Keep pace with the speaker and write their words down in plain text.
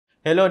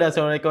Hello dan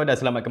Assalamualaikum dan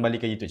selamat kembali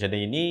ke YouTube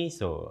channel ini.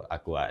 So,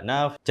 aku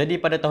ADDNAF.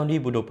 Jadi pada tahun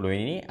 2020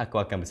 ini, aku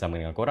akan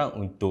bersama dengan korang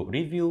untuk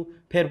review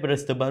pair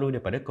beras terbaru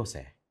daripada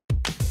CORSAIR.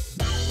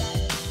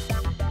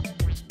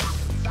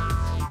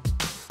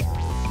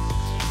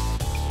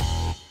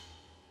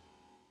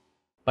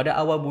 Pada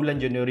awal bulan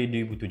Januari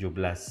 2017,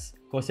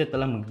 CORSAIR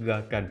telah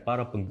menggegarkan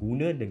para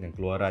pengguna dengan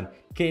keluaran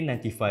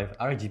K95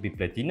 RGB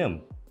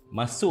Platinum.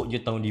 Masuk je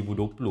tahun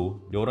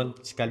 2020, diorang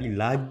sekali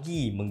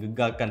lagi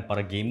menggegarkan para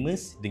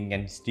gamers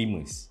dengan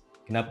streamers.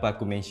 Kenapa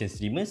aku mention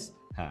streamers?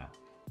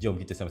 Jom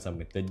kita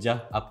sama-sama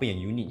terjah apa yang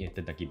uniknya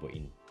tentang keyboard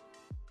ini.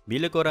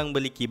 Bila korang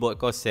beli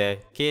keyboard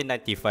CORSAIR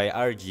K95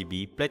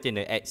 RGB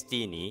Platinum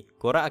XT ni,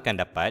 korang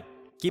akan dapat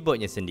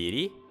keyboardnya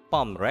sendiri,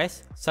 palm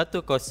rest, satu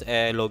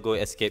CORSAIR logo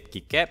escape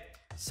keycap,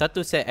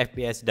 satu set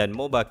FPS dan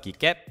mobile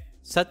keycap,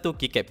 satu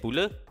keycap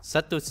pula,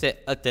 satu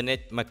set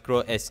alternate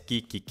macro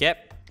SK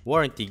keycap,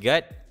 warranty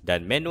guard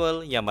dan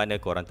manual yang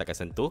mana korang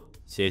takkan sentuh.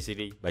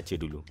 Seriously, baca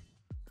dulu.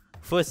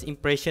 First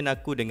impression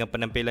aku dengan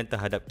penampilan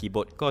terhadap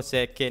keyboard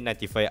CORSAIR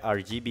K95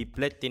 RGB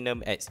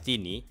Platinum XT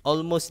ni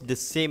almost the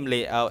same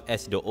layout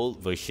as the old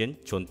version.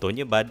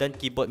 Contohnya badan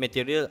keyboard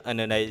material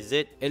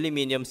anodized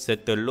aluminium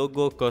serta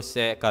logo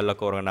CORSAIR kalau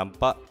korang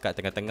nampak kat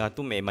tengah-tengah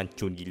tu memang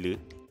cun gila.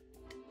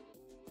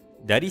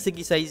 Dari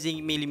segi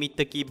sizing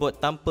mm keyboard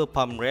tanpa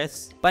palm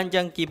rest,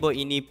 panjang keyboard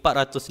ini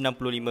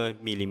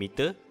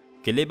 465mm,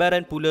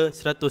 kelebaran pula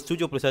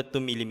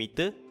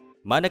 171mm,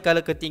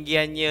 manakala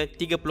ketinggiannya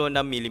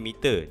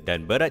 36mm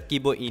dan berat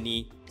keyboard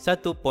ini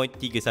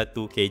 1.31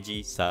 kg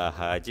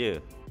sahaja.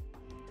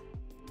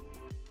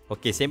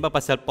 Okey, sembang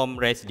pasal palm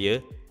rest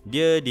dia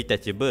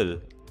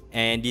detachable.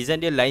 And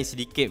design dia lain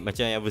sedikit,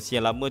 macam yang versi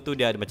yang lama tu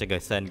dia ada macam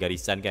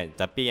garisan-garisan kan.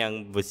 Tapi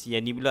yang versi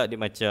yang ni pula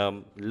dia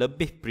macam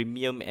lebih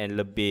premium and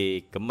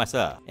lebih kemas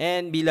lah.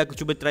 And bila aku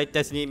cuba try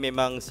test ni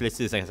memang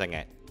selesa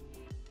sangat-sangat.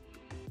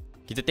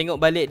 Kita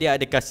tengok balik dia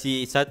ada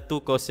kasih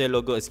satu CORSAIR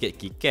logo escape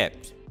keycap.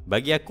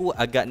 Bagi aku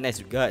agak nice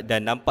juga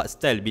dan nampak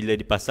style bila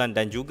dipasang.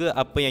 Dan juga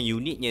apa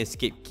yang uniknya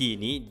escape key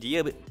ni,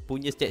 dia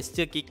punya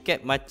texture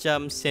keycap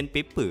macam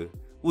sandpaper.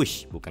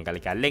 Wush, bukan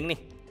kaleng-kaleng ni.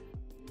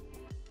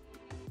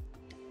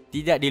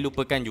 Tidak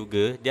dilupakan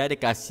juga, dia ada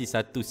kasih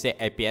satu set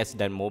FPS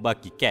dan mobile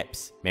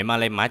keycaps. Memang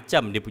lain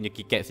macam dia punya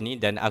keycaps ni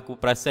dan aku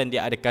perasan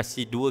dia ada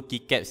kasih dua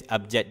keycaps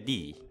abjad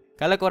D.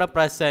 Kalau korang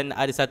perasan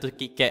ada satu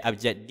keycap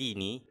abjad D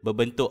ni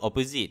berbentuk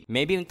opposite.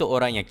 Maybe untuk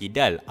orang yang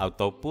kidal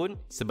ataupun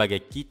sebagai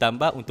key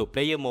tambah untuk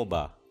player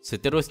MOBA.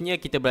 Seterusnya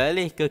kita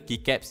beralih ke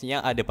keycaps yang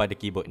ada pada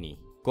keyboard ni.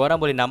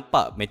 Korang boleh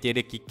nampak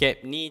material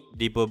keycap ni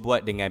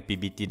diperbuat dengan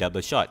PBT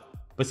double shot.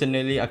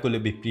 Personally, aku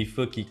lebih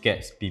prefer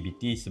keycaps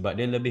PBT sebab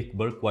dia lebih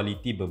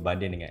berkualiti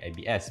berbanding dengan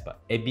ABS. Sebab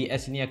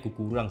ABS ni aku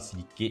kurang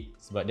sedikit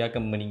sebab dia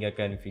akan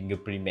meninggalkan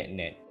fingerprint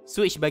magnet.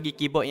 Switch bagi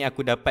keyboard yang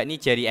aku dapat ni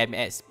Cherry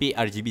MXP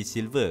RGB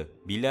Silver.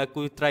 Bila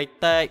aku try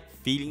type,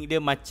 feeling dia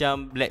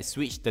macam black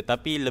switch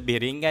tetapi lebih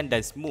ringan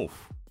dan smooth.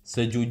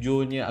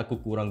 Sejujurnya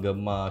aku kurang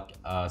gemar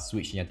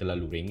switch yang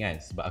terlalu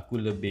ringan sebab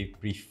aku lebih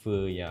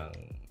prefer yang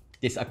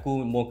taste aku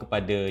more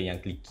kepada yang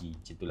clicky,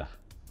 macam itulah.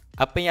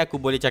 Apa yang aku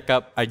boleh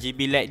cakap,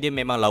 RGB light dia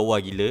memang lawa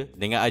gila.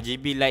 Dengan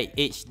RGB light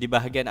edge di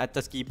bahagian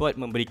atas keyboard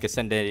memberi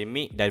kesan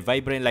dynamic dan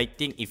vibrant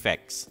lighting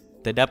effects.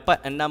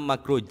 Terdapat 6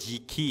 macro G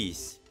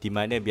keys di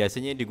mana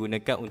biasanya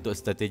digunakan untuk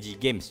strategi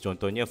games,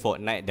 contohnya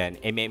Fortnite dan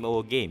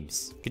MMO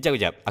games.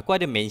 Kejap, aku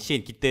ada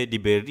mention kita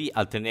diberi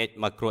alternate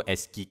macro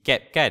S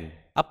keycap kan?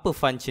 Apa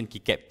function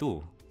keycap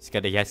tu?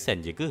 Sekadar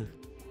hiasan je ke?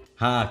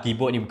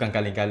 Keyboard ni bukan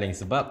kaleng-kaleng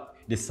sebab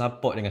dia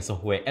support dengan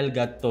software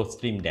Elgato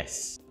Stream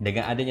Desk.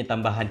 Dengan adanya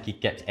tambahan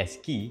keycaps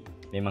S key,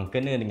 memang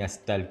kena dengan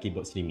style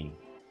keyboard streaming.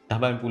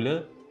 Tambahan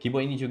pula,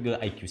 keyboard ini juga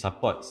IQ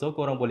support, so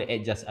korang boleh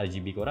adjust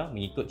RGB korang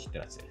mengikut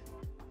cita rasa.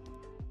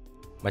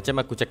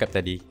 Macam aku cakap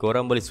tadi,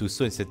 korang boleh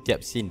susun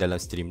setiap scene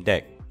dalam Stream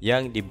Deck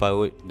yang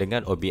dibaut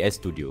dengan OBS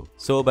Studio.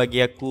 So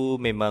bagi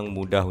aku memang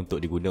mudah untuk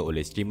diguna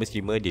oleh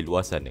streamer-streamer di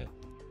luar sana.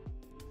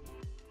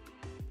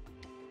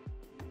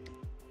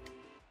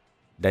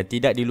 Dan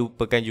tidak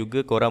dilupakan juga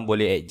korang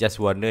boleh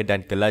adjust warna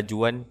dan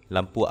kelajuan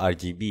lampu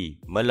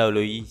RGB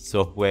melalui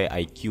software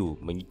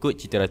IQ mengikut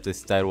cita rasa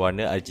style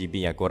warna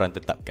RGB yang korang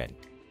tetapkan.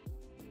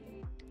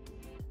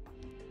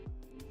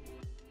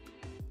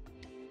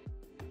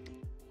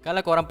 Kalau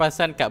korang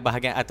perasan kat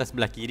bahagian atas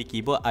sebelah kiri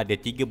keyboard ada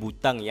 3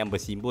 butang yang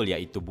bersimbol,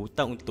 iaitu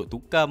butang untuk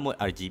tukar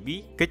mode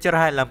RGB,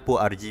 kecerahan lampu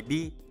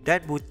RGB dan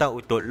butang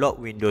untuk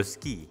lock Windows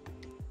key.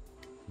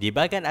 Di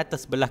bahagian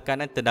atas sebelah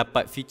kanan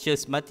terdapat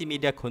features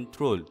multimedia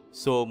control,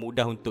 so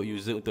mudah untuk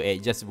user untuk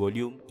adjust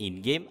volume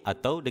in-game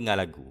atau dengar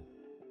lagu.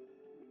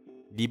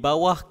 Di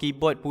bawah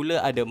keyboard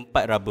pula ada 4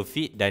 rubber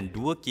feet dan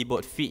 2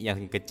 keyboard feet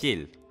yang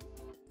kecil.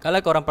 Kalau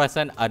korang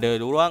perasan ada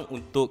ruang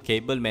untuk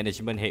kabel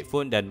management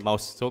headphone dan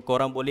mouse, so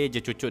korang boleh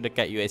je cucuk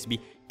dekat USB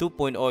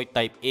 2.0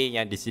 Type A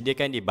yang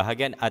disediakan di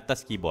bahagian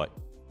atas keyboard.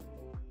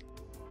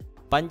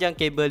 Panjang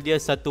kabel dia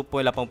 1.82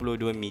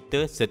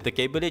 meter serta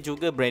kabel dia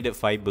juga branded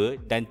fiber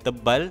dan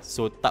tebal,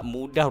 so tak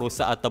mudah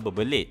rosak atau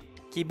berbelit.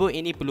 Keyboard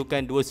ini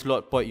perlukan dua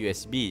slot port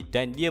USB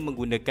dan dia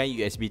menggunakan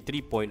USB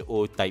 3.0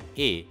 Type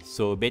A.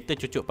 So better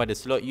cocok pada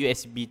slot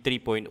USB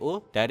 3.0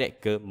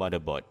 direct ke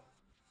motherboard.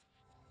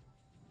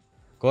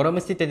 Korang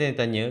mesti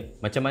tanya-tanya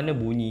macam mana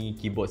bunyi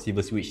keyboard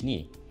silver switch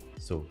ni.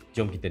 So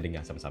jom kita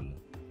dengar sama-sama.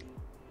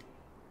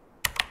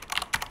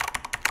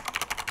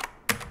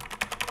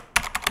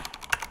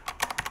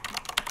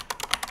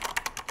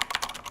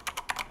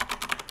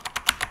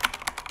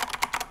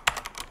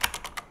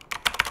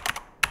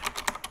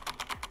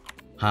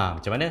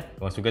 Macam mana?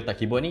 Korang suka tak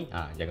keyboard ni?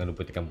 Jangan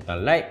lupa tekan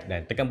butang like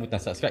dan tekan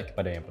butang subscribe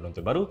kepada yang penonton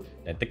baru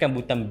dan tekan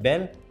butang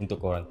bell untuk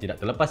korang tidak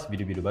terlepas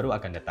video-video baru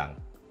akan datang.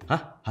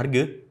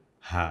 Harga?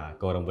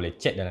 Korang boleh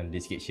check dalam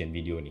description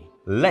video ni.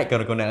 Like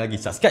kalau korang nak lagi,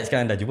 subscribe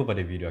sekarang dan jumpa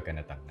pada video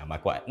akan datang. Nama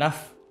aku ADDNAF.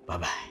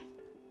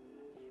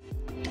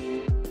 Bye-bye.